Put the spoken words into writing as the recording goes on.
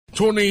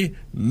Tony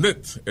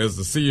Neate is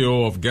the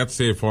CEO of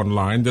GetSafe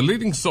Online, the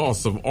leading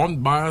source of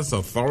unbiased,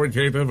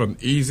 authoritative,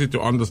 and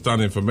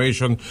easy-to-understand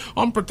information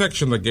on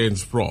protection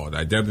against fraud,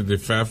 identity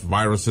theft,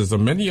 viruses,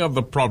 and many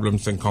other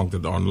problems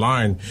encountered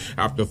online.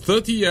 After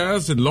 30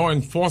 years in law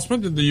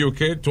enforcement in the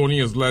UK, Tony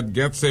has led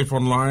GetSafe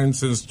Online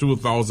since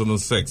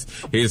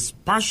 2006. He is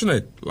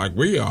passionate, like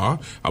we are,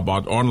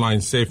 about online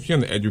safety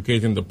and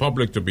educating the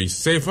public to be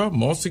safer,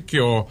 more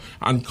secure,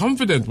 and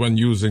confident when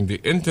using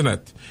the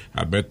internet.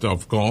 Amid,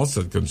 of course,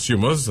 that consumers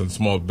and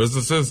small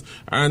businesses,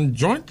 and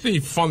jointly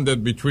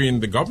funded between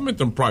the government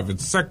and private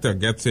sector.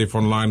 GetSafe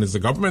Online is a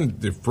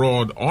government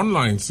fraud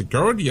online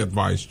security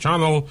advice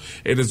channel.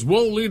 It is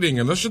world-leading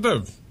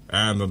initiative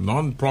and a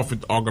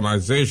non-profit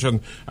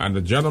organization. And the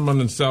gentleman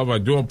himself, I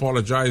do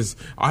apologize,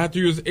 I had to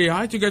use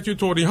AI to get you,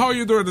 Tony. How are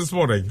you doing this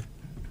morning?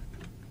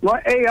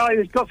 My AI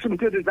has got some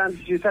good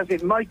advantages, has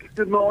it? Mike,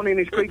 good morning.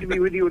 It's great to be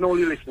with you and all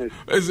your listeners.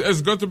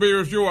 It's good to be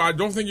with you. I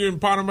don't think you're in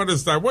Panama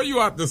this time. Where are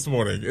you at this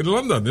morning? In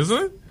London,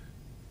 isn't it?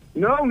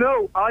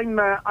 No.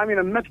 I'm in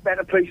a much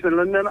better place than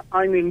London.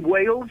 I'm in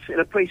Wales, in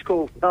a place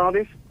called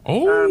Cardiff.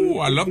 Oh,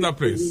 I love that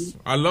place.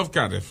 I love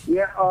Cardiff.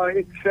 Yeah,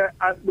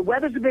 the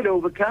weather's a bit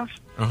overcast,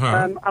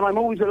 and I'm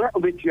always a little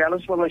bit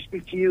jealous when I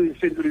speak to you in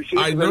St. Lucia.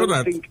 I know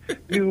that. I think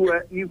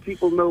you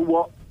people know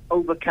what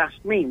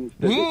overcast means.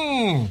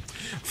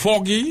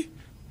 Foggy,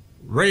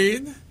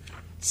 rain,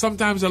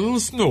 sometimes a little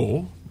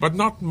snow, but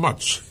not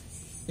much.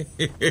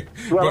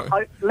 Well,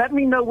 let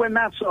me know when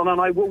that's on,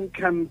 and I won't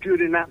come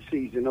during that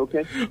season,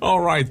 okay? All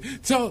right.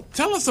 So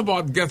tell us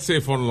about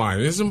GetSafe Online.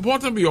 It's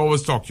important we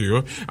always talk to you,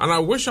 and I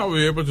wish I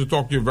were able to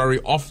talk to you very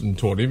often,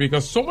 Tony,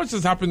 because so much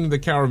has happened in the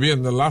Caribbean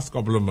in the last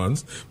couple of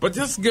months. But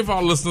just give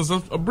our listeners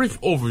a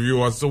brief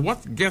overview as to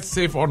what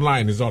GetSafe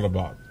Online is all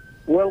about.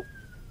 Well,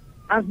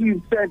 as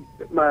you said,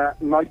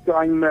 Mike,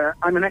 I'm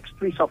an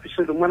ex-police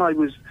officer, and when I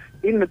was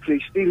in the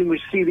police dealing with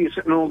serious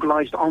and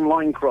organised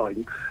online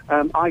crime,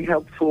 I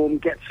helped form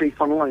GetSafe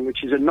Online,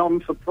 which is a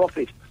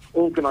non-for-profit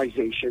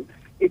organisation.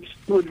 It's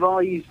to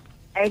advise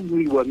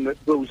everyone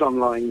that goes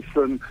online,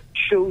 from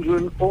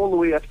children all the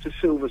way up to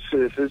silver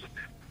surfers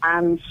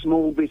and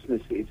small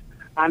businesses.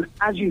 And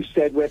as you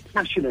said, we're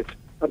passionate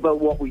about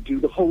what we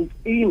do. The whole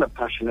team are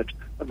passionate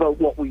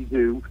about what we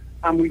do.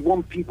 And we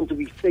want people to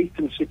be safe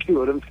and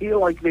secure and feel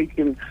like they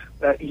can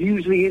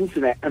use the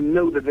internet and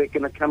know that they're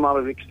going to come out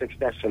of it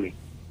successfully.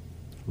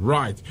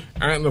 Right.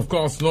 And, of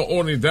course, not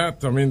only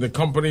that, I mean, the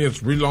company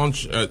has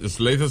relaunched its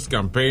latest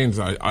campaigns,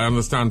 I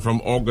understand,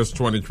 from August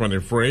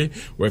 2023,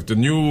 with the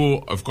new,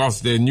 of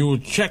course, their new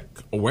Check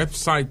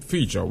website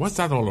feature. What's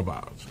that all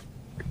about?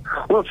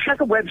 Well,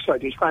 Check a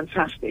website is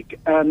fantastic.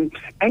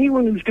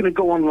 Anyone who's going to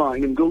go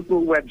online and go to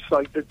a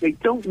website that they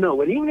don't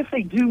know, and even if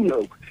they do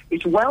know,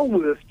 it's well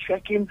worth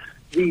checking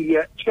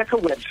the Check a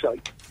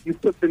website. You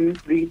put the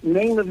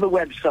name of the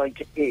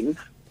website in,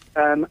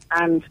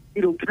 and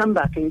it'll come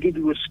back and give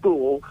you a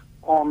score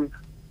on.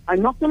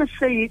 I'm not going to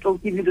say it'll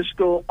give you the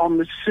score on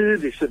the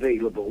service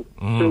available,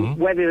 so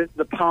whether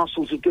the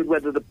parcels are good,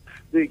 whether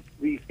the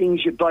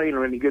things you're buying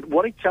are any good.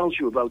 What it tells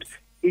you about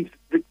is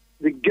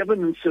the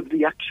governance of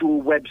the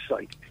actual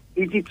website.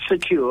 Is it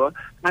secure?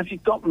 Has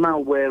it got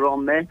malware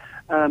on there?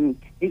 Has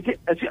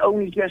it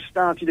only just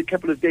started a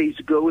couple of days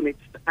ago and it's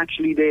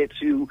actually there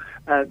to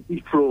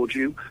defraud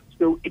you?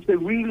 So it's a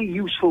really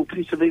useful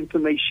piece of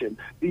information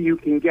that you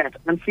can get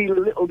and feel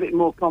a little bit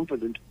more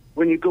confident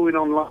when you're going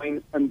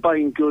online and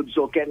buying goods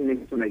or getting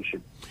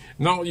information.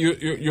 Now,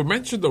 you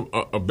mentioned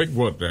a big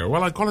word there.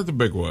 Well, I call it a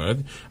big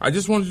word. I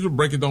just wanted you to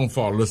break it down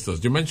for our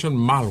listeners. You mentioned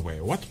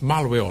malware. What's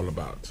malware all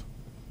about?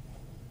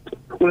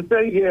 Well,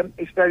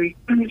 it's very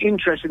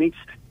interesting.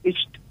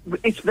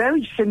 It's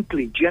very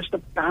simply just a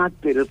bad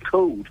bit of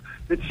code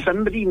that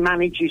somebody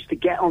manages to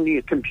get on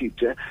your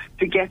computer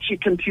to get your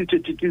computer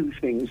to do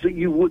things that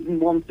you wouldn't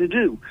want to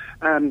do.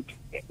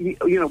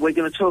 We're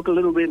going to talk a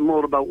little bit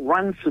more about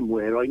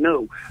ransomware, I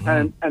know,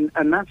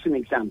 and that's an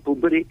example.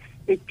 But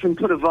it can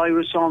put a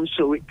virus on,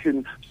 so it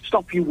can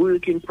stop you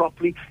working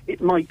properly. It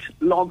might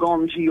log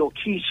on to your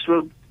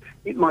keystroke.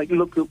 It might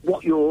look at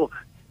what you're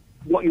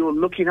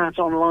looking at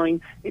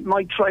online. It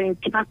might try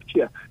and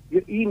capture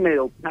your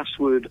email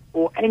password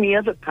or any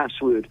other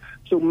password.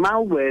 So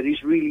malware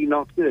is really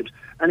not good.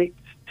 And it's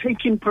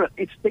taking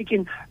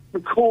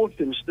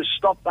precautions to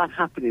stop that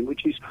happening,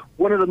 which is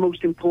one of the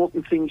most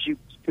important things you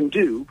can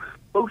do,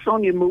 both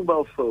on your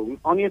mobile phone,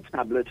 on your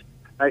tablet,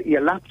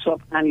 your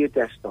laptop, and your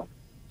desktop.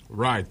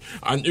 Right.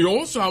 And you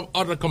also have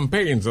other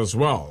campaigns as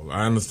well.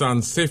 I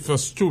understand Safer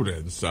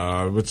Students,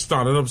 which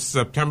started up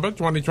September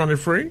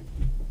 2023.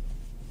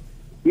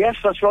 Yes,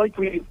 that's right.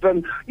 We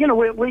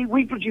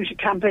produce a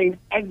campaign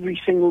every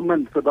single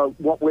month about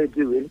what we're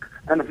doing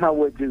and how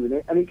we're doing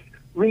it, and it's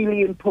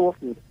really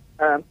important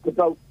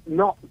about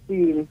not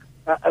being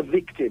a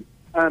victim.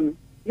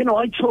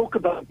 I talk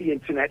about the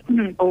internet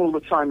all the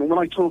time, and when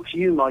I talk to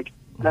you, Mike,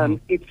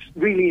 it's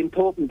really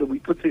important that we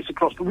put this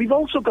across. But we've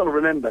also got to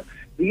remember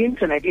the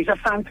internet is a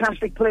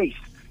fantastic place.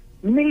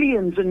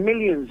 Millions and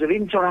millions of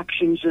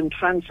interactions and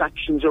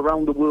transactions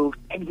around the world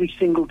every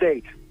single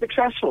day.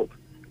 Successful.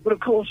 But of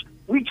course,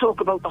 we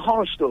talk about the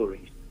horror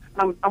stories.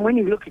 And when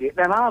you look at it,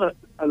 there are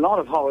a lot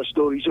of horror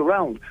stories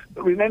around.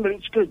 But remember,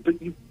 it's good, but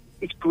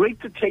it's great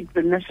to take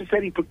the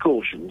necessary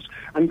precautions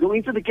and go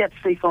into the Get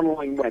Safe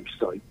Online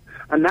website.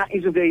 And that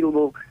is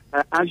available,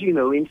 as you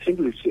know, in St.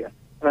 Lucia.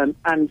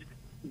 And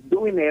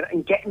go in there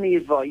and getting the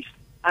advice.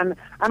 And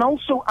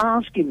also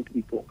asking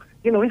people,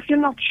 if you're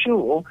not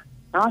sure,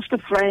 ask a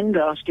friend,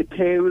 ask your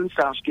parents,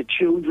 ask your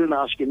children,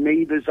 ask your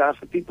neighbours, ask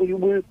the people you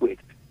work with.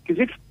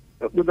 Because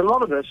with a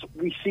lot of us,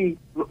 we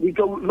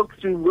go look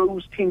through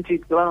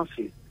rose-tinted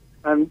glasses,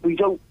 and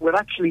we're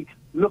actually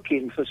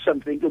looking for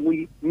something, and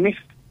we miss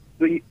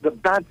the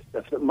bad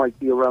stuff that might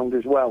be around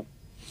as well.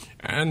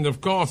 And,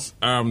 of course,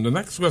 the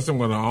next question I'm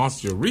going to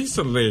ask you.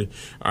 Recently,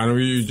 and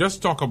we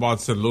just talk about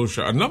St.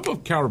 Lucia, a number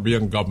of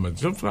Caribbean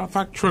governments, in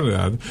fact,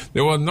 Trinidad,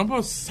 there were a number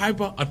of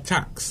cyber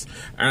attacks.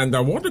 And I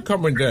want to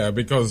come in there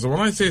because when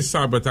I say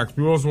cyber attacks,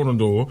 people always want to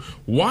know,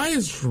 why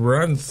is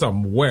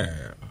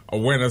ransomware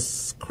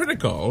awareness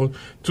critical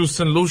to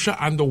St. Lucia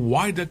and the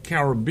wider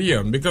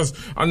Caribbean? Because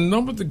a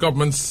number of the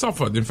governments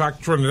suffered. In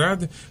fact,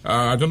 Trinidad,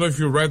 I don't know if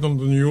you read on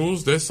the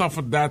news, they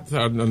suffered that,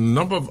 and a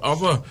number of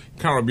other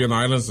Caribbean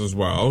islands as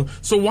well.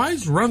 So why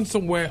is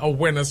ransomware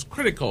awareness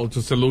critical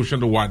to St. Lucia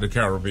and the wider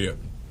Caribbean?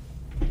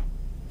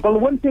 Well, the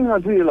one thing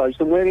I've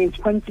realised, and we're in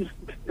 20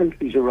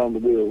 countries around the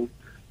world,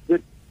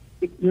 that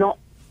it's not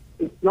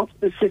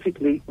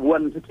specifically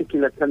one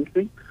particular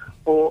country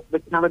or the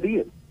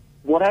Caribbean.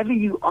 Whatever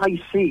I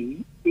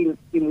see in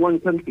one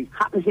country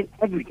happens in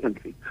every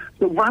country.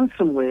 So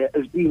ransomware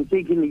has been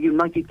big in the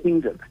United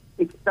Kingdom.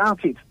 It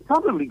started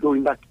probably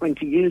going back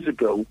 20 years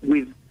ago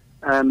with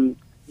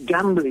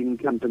gambling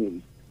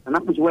companies. And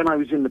that was when I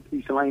was in the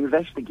police and I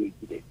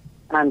investigated it.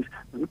 And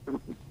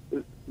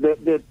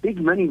they're big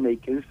money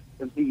makers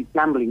of these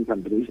gambling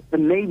companies,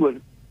 and they were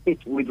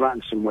hit with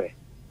ransomware.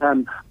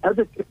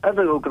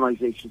 Other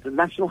organisations, the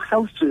National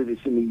Health Service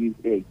in the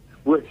UK,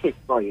 were hit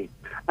by it.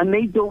 And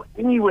they go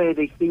anywhere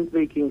they think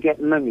they can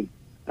get money.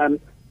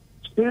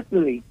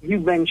 Certainly, you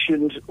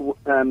mentioned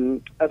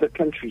other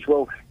countries.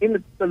 Well, in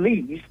the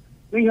Belize,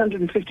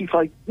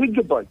 355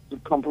 gigabytes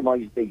of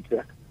compromised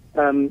data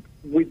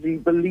with the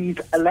Belize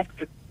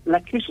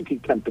electricity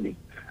company,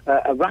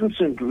 a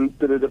ransom group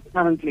that had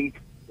apparently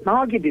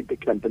targeted the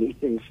company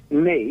since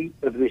May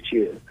of this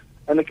year.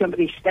 And the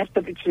company stepped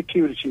up its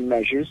security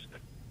measures.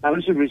 And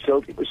as a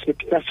result, it was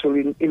successful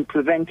in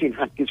preventing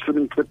hackers from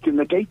encrypting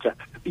the data,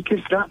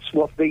 because that's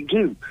what they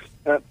do.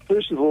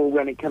 First of all,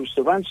 when it comes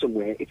to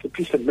ransomware, it's a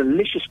piece of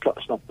malicious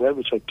software,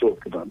 which I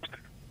talked about,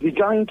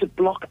 designed to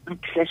block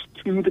access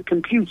to the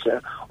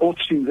computer or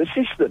to the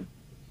system.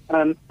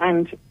 And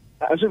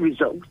as a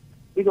result,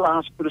 it'll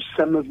ask for a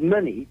sum of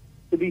money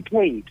to be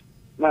paid.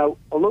 Now,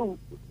 although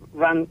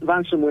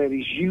ransomware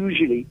is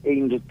usually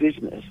aimed at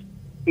business,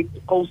 it's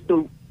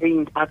also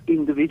aimed at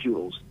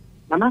individuals.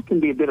 And that can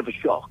be a bit of a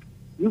shock.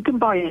 You can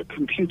buy a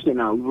computer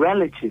now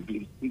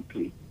relatively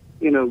cheaply,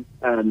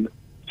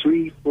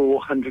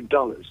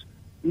 $300-400.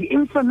 The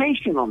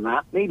information on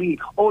that, maybe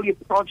all your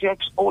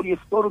projects, all your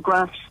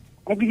photographs,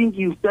 everything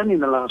you've done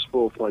in the last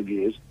 4 or 5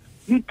 years,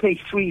 you'd pay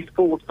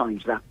 3-4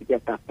 times that to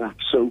get that back.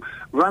 So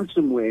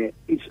ransomware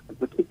is a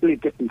particularly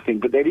different thing,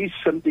 but there is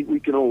something we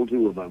can all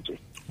do about it.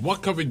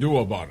 What can we do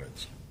about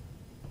it?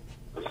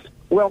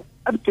 Well,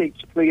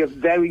 updates play a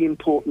very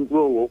important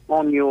role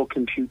on your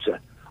computer.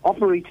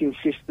 Operating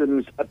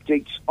systems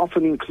updates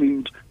often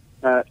include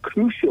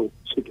crucial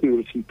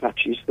security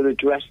patches that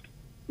address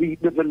the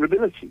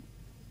vulnerability.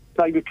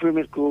 Cyber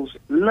criminals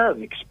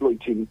love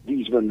exploiting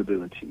these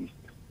vulnerabilities.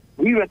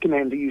 We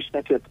recommend that you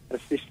set up a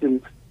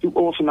system to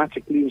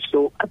automatically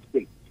install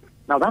updates.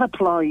 Now, that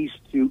applies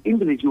to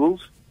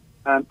individuals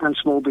and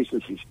small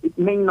businesses. It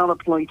may not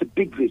apply to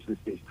big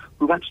businesses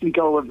who actually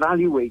go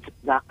evaluate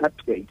that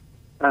update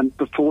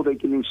before they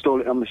can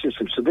install it on the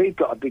system. So they've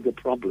got a bigger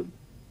problem.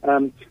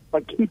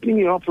 By keeping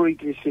your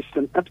operating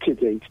system up to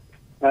date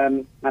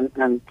and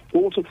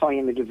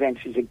fortifying the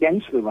defenses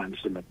against the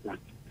ransom attack,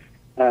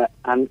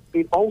 and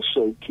it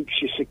also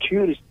keeps your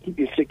security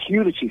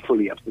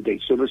fully up to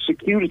date. So the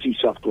security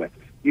software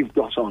you've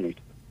got on it,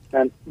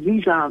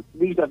 these are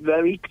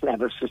very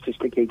clever,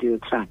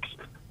 sophisticated attacks.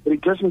 But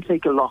it doesn't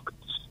take a lot to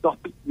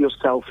stop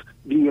yourself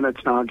being a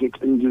target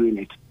and doing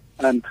it.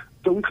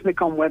 Don't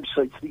click on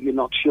websites that you're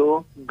not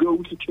sure.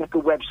 Go to check a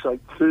website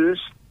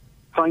first.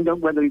 Find out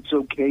whether it's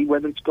okay,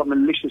 whether it's got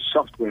malicious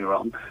software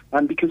on.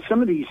 And because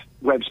some of these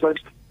websites,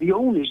 the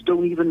owners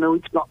don't even know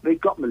they've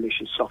got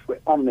malicious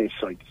software on their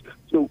sites.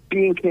 So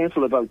being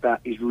careful about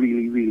that is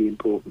really, really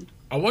important.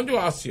 I want to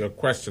ask you a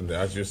question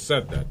there, as you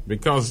said that,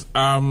 because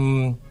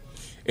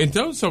in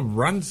terms of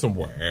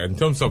ransomware,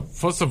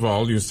 first of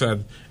all, you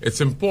said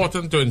it's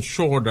important to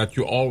ensure that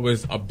you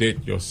always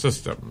update your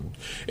system.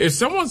 If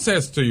someone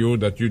says to you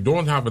that you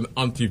don't have an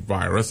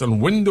antivirus,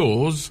 and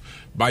Windows,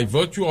 by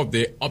virtue of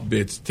their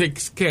updates,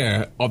 takes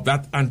care of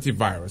that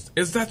antivirus,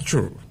 is that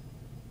true?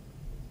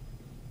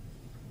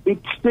 It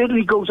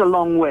certainly goes a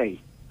long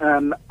way.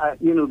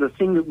 The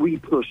thing that we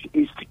push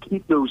is to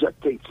keep those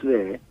updates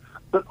there,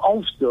 but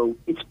also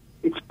it's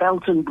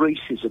belt and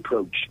braces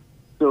approach.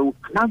 So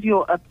have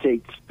your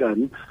updates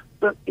done,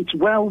 but it's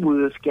well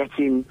worth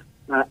getting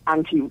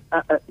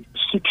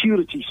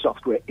security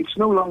software. It's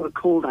no longer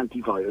called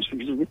antivirus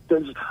because it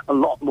does a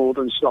lot more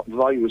than stop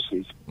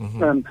viruses.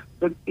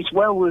 But it's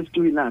well worth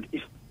doing that.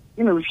 If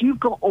you've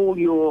got all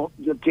your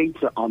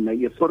data on there,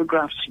 your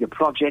photographs, your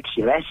projects,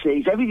 your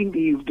essays, everything that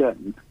you've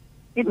done,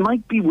 it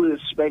might be worth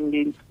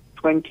spending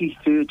 $20,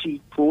 $30,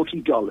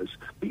 $40,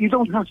 but you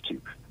don't have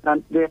to.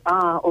 There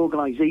are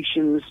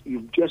organizations,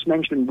 you've just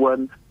mentioned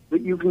one, that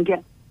you can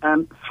get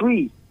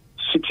free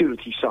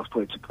security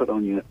software to put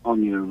on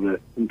your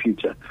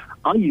computer.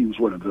 I use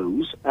one of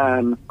those.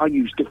 I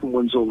use different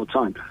ones all the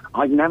time.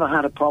 I've never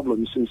had a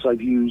problem since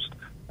I've used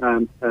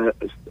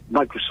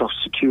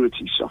Microsoft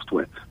security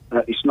software.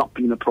 It's not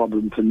been a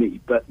problem for me,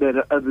 but there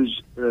are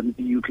others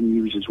you can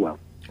use as well.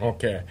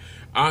 Okay.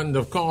 And,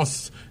 of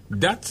course,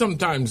 that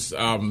sometimes,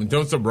 in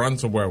terms of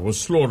ransomware, will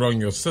slow down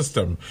your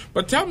system.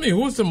 But tell me,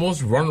 who's the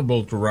most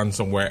vulnerable to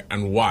ransomware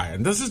and why?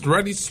 And does it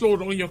really slow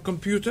down your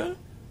computer?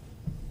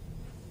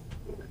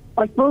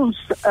 I suppose,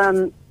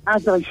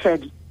 as I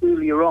said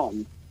earlier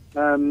on,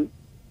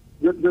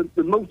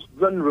 the most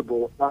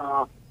vulnerable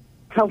are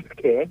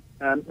healthcare.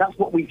 That's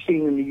what we've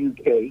seen in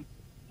the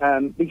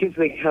UK, because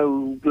they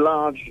hold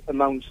large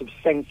amounts of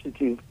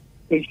sensitive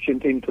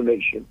patient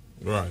information.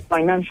 Right.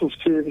 Financial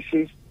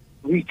services,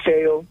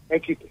 retail,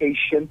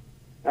 education.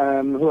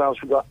 Who else?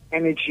 We've got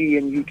energy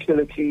and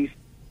utilities.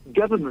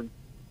 Government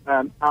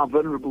are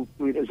vulnerable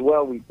to it as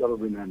well, we've got to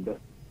remember.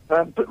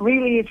 But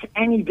really, it's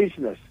any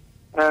business.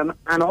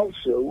 And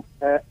also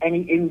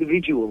any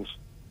individuals.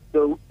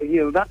 So,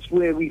 that's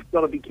where we've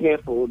got to be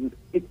careful. And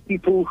it's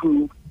people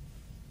who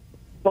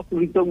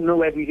possibly don't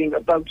know everything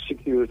about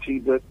security,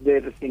 but they're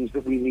the things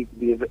that we need to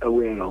be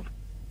aware of.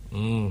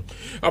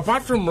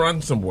 Apart from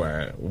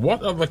ransomware,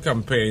 what other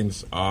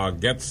campaigns are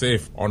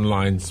GetSafe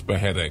Online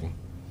spearheading?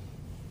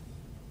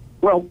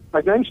 Well,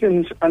 I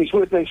mentioned, and it's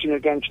worth mentioning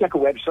again, check a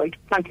website.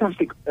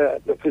 Fantastic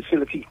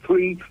facility,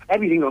 free.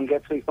 Everything on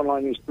GetSafe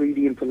Online is free.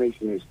 The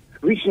information is.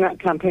 Recent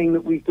campaign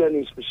that we've done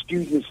is for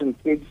students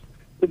and kids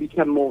to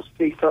become more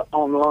safer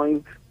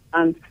online.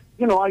 And,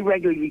 I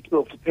regularly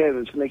talk to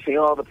parents and they say,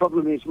 the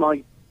problem is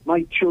my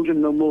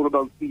children know more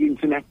about the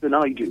internet than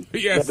I do.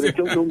 Yes. Yeah, but they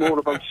don't know more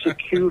about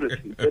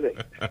security, do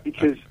they?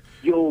 Because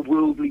you're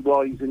worldly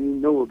wise and you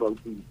know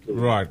about these things.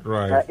 Right.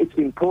 It's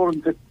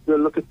important to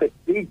look at the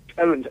big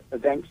current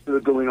events that are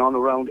going on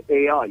around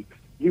AI.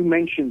 You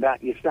mentioned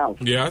that yourself.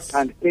 Yes.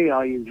 And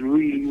AI is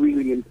really,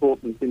 really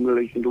important in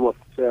relation to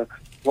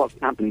what's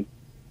happening.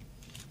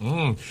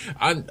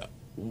 And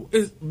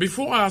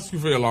before I ask you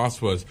for your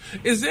last words,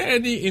 is there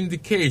any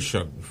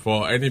indication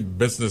for any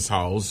business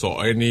house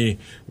or any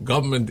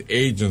government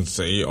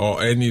agency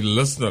or any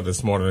listener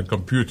this morning on a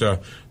computer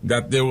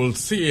that they will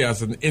see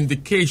as an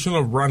indication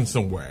of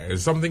ransomware?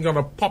 Is something going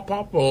to pop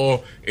up,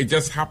 or it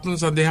just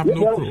happens and they have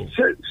no clue?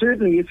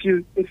 Certainly, if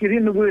you're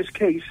in the worst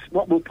case,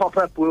 what will pop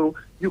up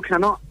you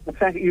cannot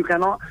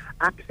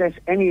access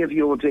any of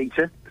your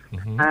data.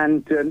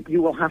 And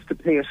you will have to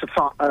pay us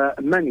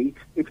money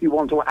if you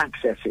want to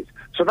access it.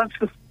 So that's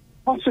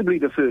possibly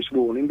the first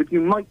warning, but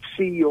you might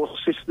see your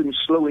system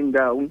slowing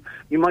down.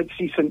 You might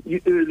see some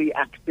early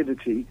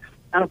activity.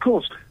 And, of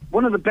course,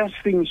 one of the best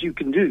things you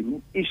can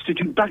do is to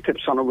do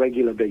backups on a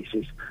regular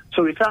basis.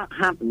 So if that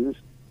happens,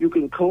 you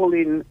can call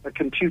in a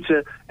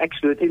computer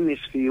expert in this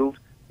field.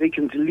 They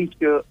can delete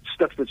your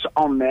stuff that's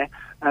on there,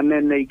 and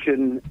then they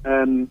can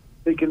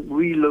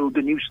reload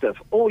the new stuff.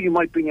 Or you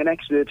might bring an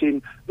expert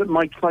in that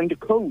might find a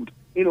code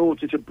in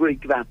order to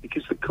break that,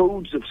 because the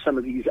codes of some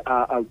of these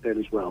are out there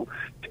as well.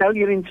 Tell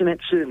your internet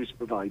service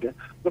provider,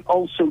 but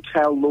also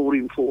tell law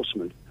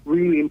enforcement.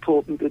 Really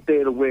important that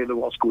they're aware of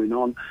what's going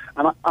on.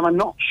 And I'm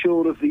not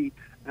sure of the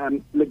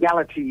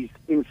legalities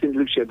in St.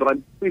 Lucia, but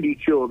I'm pretty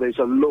sure there's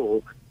a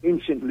law in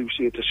St.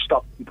 Lucia to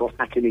stop people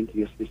hacking into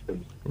your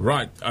systems.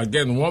 Right.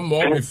 Again, one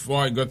more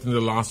before I get into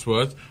the last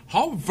words.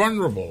 How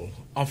vulnerable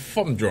are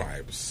thumb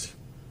drives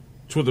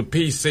to the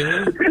PC?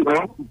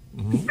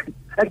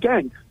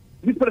 Again,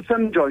 you put a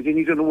thumb drive in,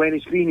 you don't know where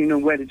it's been, you know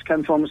where it's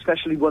come from,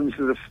 especially ones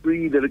that are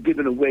free, that are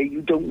given away.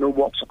 You don't know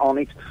what's on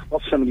it,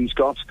 what somebody's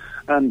got.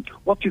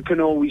 What you can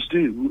always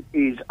do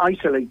is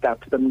isolate that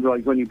thumb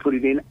drive when you put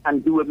it in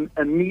and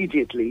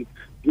immediately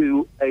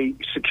do a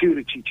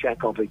security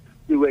check of it.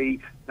 Do a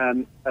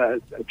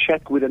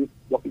check with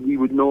what we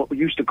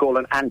used to call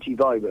an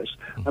antivirus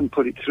and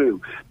put it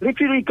through. But if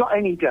you've got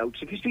any doubts,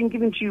 if it's been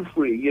given to you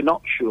free, you're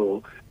not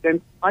sure,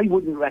 then I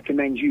wouldn't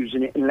recommend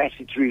using it unless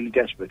it's really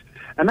desperate.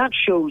 And that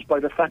shows by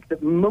the fact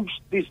that most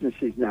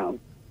businesses now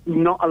do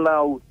not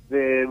allow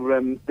their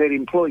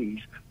employees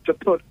to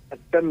put a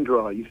thumb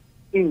drive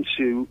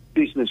into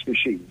business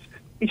machines.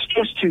 It's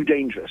just too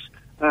dangerous.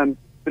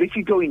 But if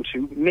you're going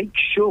to, make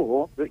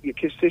sure that your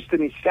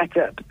system is set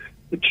up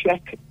to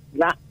check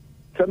that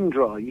thumb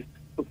drive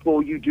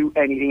before you do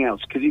anything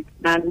else, because it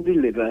can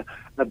deliver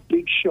a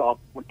big shock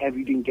when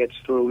everything gets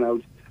thrown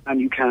out and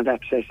you can't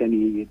access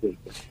any of your data.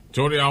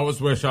 Tony, I always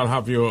wish I'll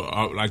have you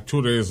like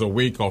 2 days a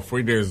week or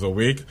 3 days a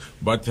week,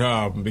 but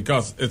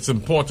because it's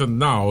important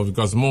now,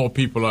 because more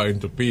people are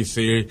into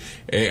PC,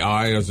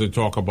 AI, as we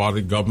talk about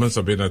it. Governments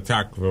have been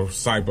attacked with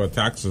cyber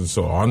attacks and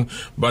so on.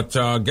 But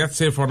Get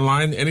Safe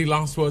Online, any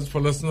last words for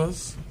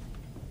listeners?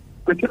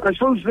 I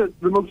suppose that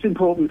the most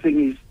important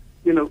thing is,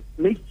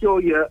 make sure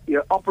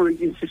your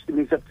operating system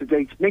is up to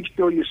date. Make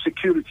sure your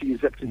security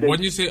is up to date.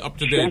 When you say up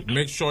to date,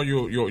 make sure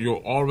you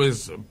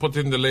always put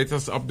in the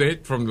latest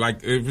update from,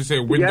 like, if you say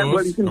Windows. Yeah,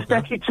 well, you can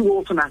set it to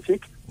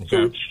automatic,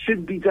 so it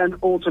should be done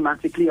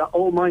automatically.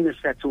 All mine are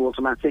set to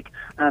automatic.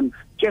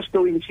 Just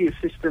go into your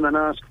system and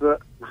ask for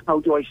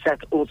how do I set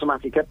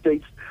automatic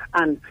updates,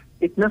 and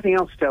if nothing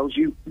else tells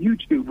you,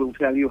 YouTube will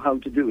tell you how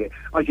to do it.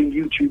 I think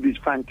YouTube is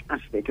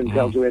fantastic and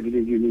tells you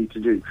everything you need to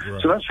do.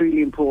 Right. So that's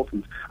really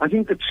important. I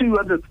think the two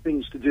other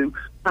things to do,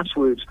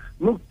 passwords,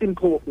 most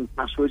important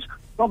passwords,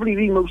 probably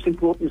the most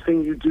important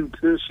thing you do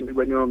personally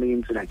when you're on the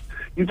internet.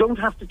 You don't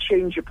have to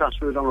change your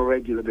password on a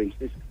regular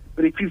basis,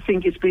 but if you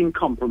think it's being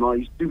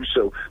compromised, do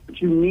so. But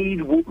you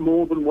need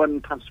more than one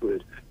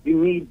password. You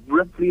need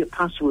roughly a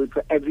password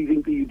for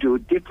everything that you do, a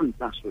different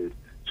password.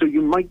 So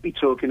you might be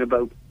talking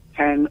about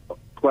 10,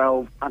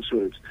 12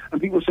 passwords. And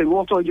people say,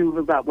 what do I do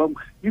with that? Well,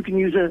 you can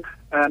use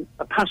a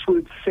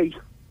password safe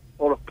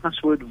or a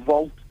password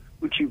vault,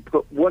 which you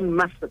put one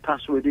master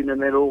password in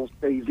and they're all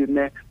saved in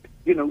there.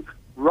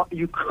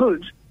 You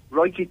could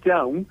write it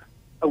down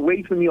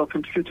away from your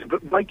computer,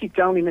 but write it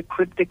down in a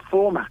cryptic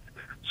format.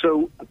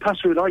 So a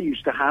password I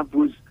used to have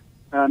was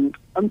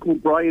Uncle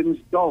Brian's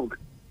dog.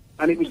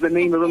 And it was the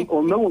name of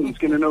Uncle. No one's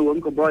going to know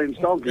Uncle Brian's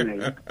dog's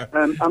name.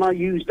 And I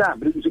used that,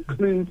 but it was a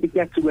clue to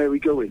get to where we're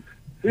going.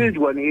 Third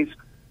one is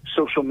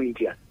social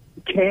media.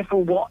 Be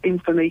careful what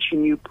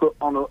information you put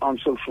on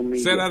social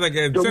media. Say that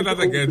again. Say that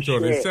again,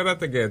 Tony. Say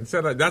that again.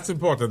 That's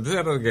important. Say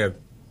that again.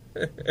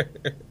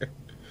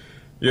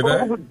 You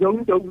there?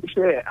 Don't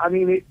overshare. I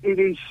mean, it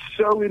is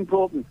so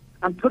important.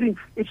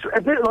 It's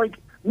a bit like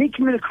me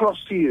coming across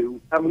to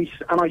you, and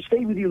I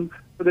stay with you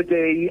for the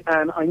day,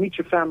 and I meet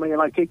your family, and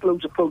I take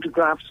loads of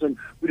photographs, and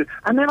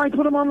then I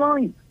put them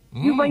online.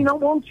 You may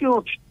not want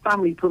your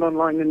family put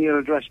online and your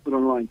address put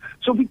online.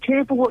 So be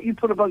careful what you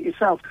put about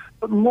yourself.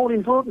 But more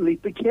importantly,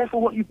 be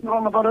careful what you put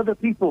on about other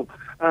people.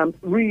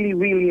 Really,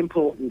 really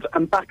important.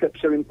 And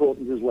backups are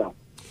important as well.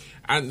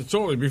 And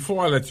Tony,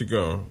 before I let you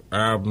go,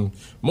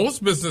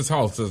 most business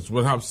houses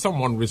will have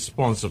someone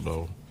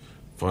responsible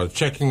for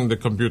checking the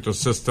computer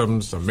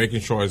systems and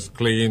making sure it's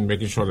clean,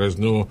 making sure there's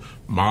no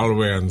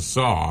malware and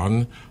so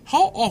on.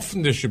 How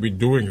often they should be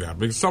doing that?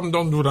 Because some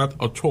don't do that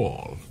at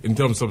all in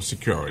terms of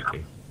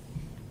security.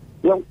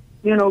 Well,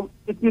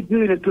 if you're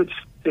doing a good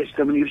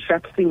system and you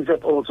set things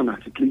up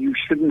automatically, you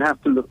shouldn't have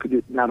to look at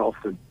it that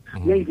often.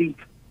 Maybe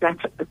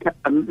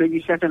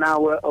set an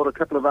hour or a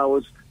couple of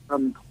hours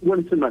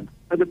once a month.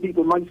 Other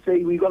people might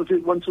say we've got to do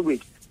it once a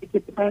week. It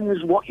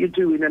depends what you're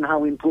doing and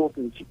how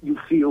important you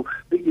feel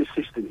that your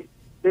system is.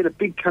 There are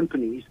big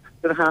companies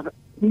that have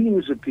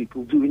teams of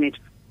people doing it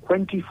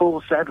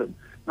 24/7.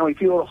 Now,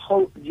 if you're at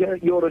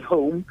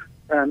home,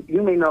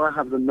 you may not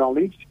have the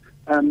knowledge,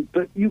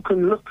 but you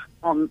can look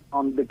on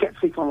the Get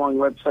Safe Online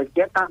website,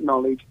 get that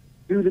knowledge,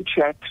 do the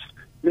checks,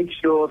 make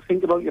sure,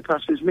 think about your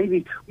passwords.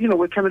 Maybe,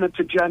 we're coming up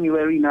to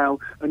January now,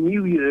 a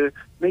new year.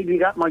 Maybe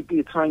that might be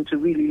a time to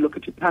really look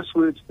at your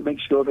passwords to make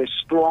sure they're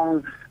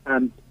strong.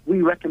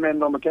 We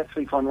recommend on the Get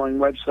Safe Online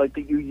website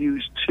that you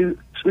use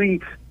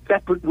 3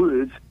 separate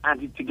words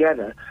added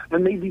together,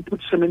 and maybe put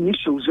some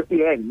initials at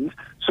the end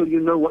so you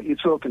know what you're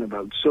talking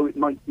about. So it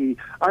might be,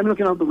 I'm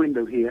looking out the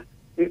window here,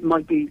 it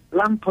might be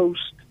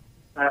lamppost,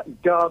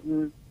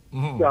 garden,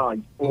 sky,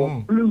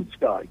 or blue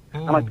sky.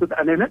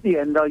 And then at the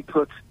end I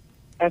put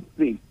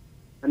FB,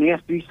 and the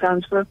FB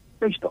stands for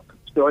Facebook.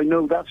 So I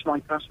know that's my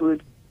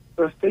password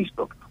for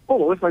Facebook.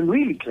 Or if I'm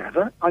really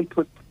clever, I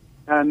put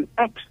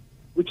X,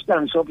 which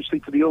stands obviously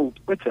for the old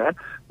Twitter,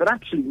 but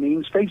actually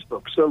means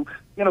Facebook. So,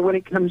 when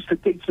it comes to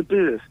dates of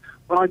birth,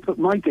 when I put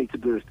my date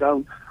of birth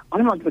down,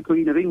 I'm like the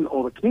Queen of England,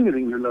 or the King of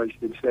England, I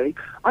should say.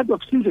 I've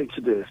got 2 dates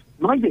of birth,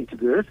 my date of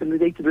birth and the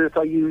date of birth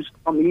I use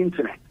on the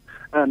internet,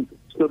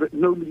 so that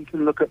nobody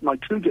can look at my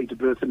true date of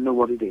birth and know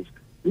what it is.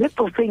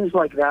 Little things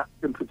like that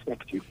can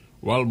protect you.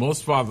 Well,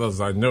 most fathers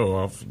I know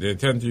of, they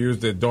tend to use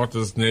their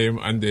daughter's name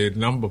and their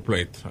number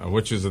plate,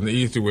 which is an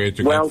easy way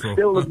to get through. Well,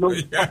 still the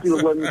most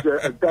popular ones are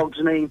a dog's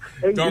name.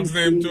 Dog's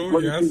name too,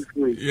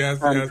 yes.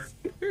 Yes.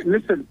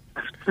 Listen,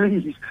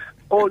 please,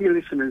 all your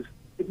listeners,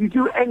 if you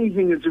do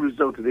anything as a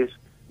result of this,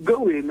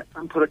 go in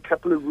and put a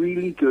couple of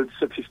really good,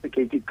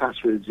 sophisticated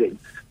passwords in.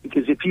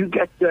 Because if you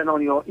get done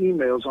on your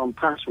emails on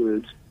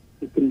passwords,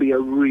 it can be a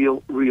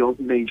real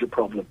major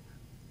problem.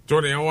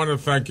 Tony, I want to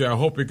thank you. I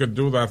hope we could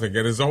do that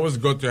again. It's always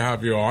good to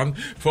have you on.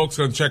 Folks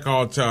can check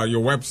out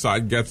your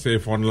website, Get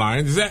Safe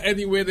Online. Is there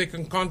any way they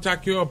can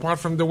contact you apart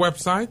from the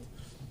website?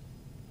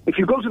 If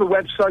you go to the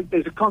website,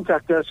 there's a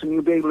contact us, and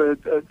you'll be able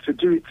to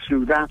do it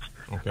through that.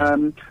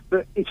 Okay.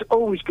 But it's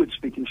always good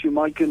speaking to you,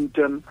 Mike, and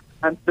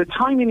the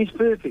timing is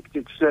perfect.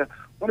 It's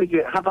what is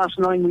it,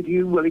 9:30 with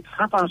you? Well, it's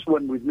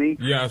 1:30 with me.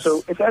 Yes.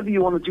 So if ever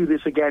you want to do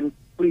this again,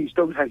 please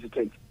don't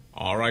hesitate.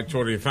 All right,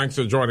 Tony, thanks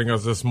for joining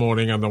us this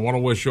morning, and I want to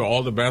wish you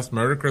all the best.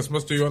 Merry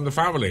Christmas to you and the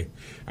family,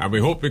 and we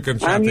hope we can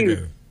chat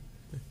again.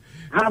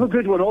 Have a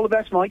good one. All the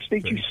best, Mike.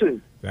 Speak to you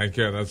soon. Thank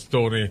you. That's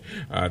Tony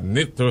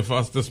Neate with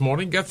us this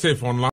morning. Get Safe Online.